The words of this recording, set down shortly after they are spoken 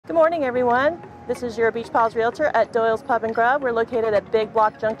Good morning, everyone. This is your Beach Pals Realtor at Doyle's Pub and Grub. We're located at Big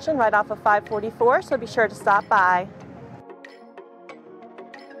Block Junction right off of 544, so be sure to stop by.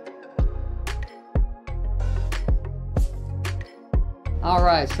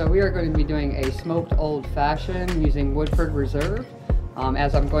 Alright, so we are going to be doing a smoked old fashioned using Woodford Reserve.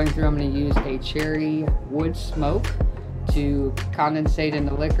 As I'm going through, I'm going to use a cherry wood smoke to condensate in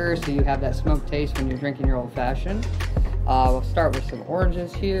the liquor so you have that smoke taste when you're drinking your old fashioned. We'll start with some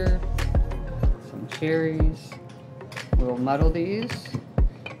oranges here, some cherries. We'll muddle these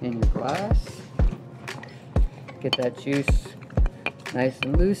in your glass. Get that juice nice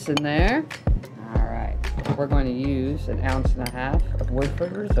and loose in there. Alright, we're going to use 1.5 ounces of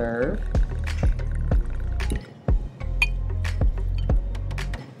Woodford Reserve.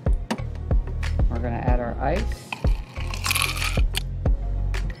 We're going to add our ice.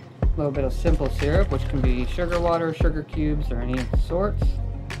 A little bit of simple syrup, which can be sugar water, sugar cubes, or any of the sorts.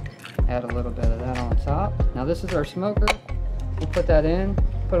 Add a little bit of that on top. Now this is our smoker. We'll put that in.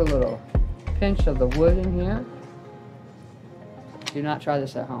 Put a little pinch of the wood in here. Do not try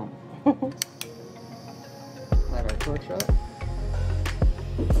this at home. Light our torch up.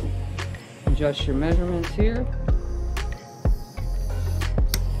 Adjust your measurements here.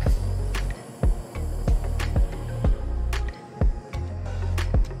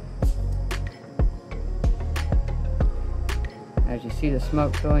 As you see the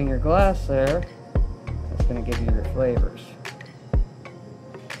smoke filling your glass there, that's going to give you your flavors.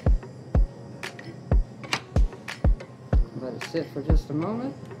 Let it sit for just a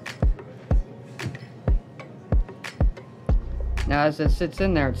moment. Now as it sits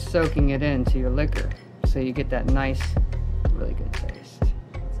in there, it's soaking it into your liquor, so you get that nice, really good taste.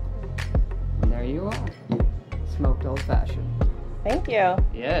 And there you are, smoked old fashioned. Thank you.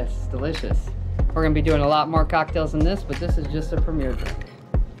 Yes, delicious. We're going to be doing a lot more cocktails than this, but this is just a premier drink.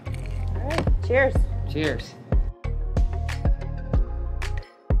 All right, cheers. Cheers.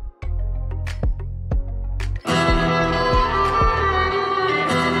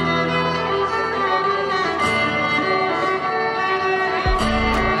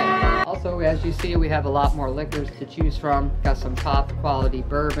 Also, as you see, we have a lot more liquors to choose from. Got some top quality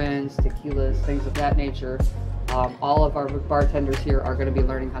bourbons, tequilas, things of that nature. All of our bartenders here are going to be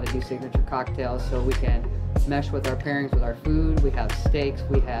learning how to do signature cocktails so we can mesh with our pairings with our food. We have steaks,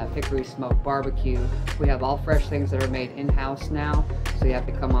 we have hickory smoked barbecue, we have all fresh things that are made in-house now, so you have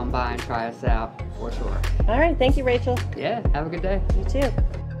to come on by and try us out for sure. All right, thank you, Rachel. Yeah, have a good day. You too.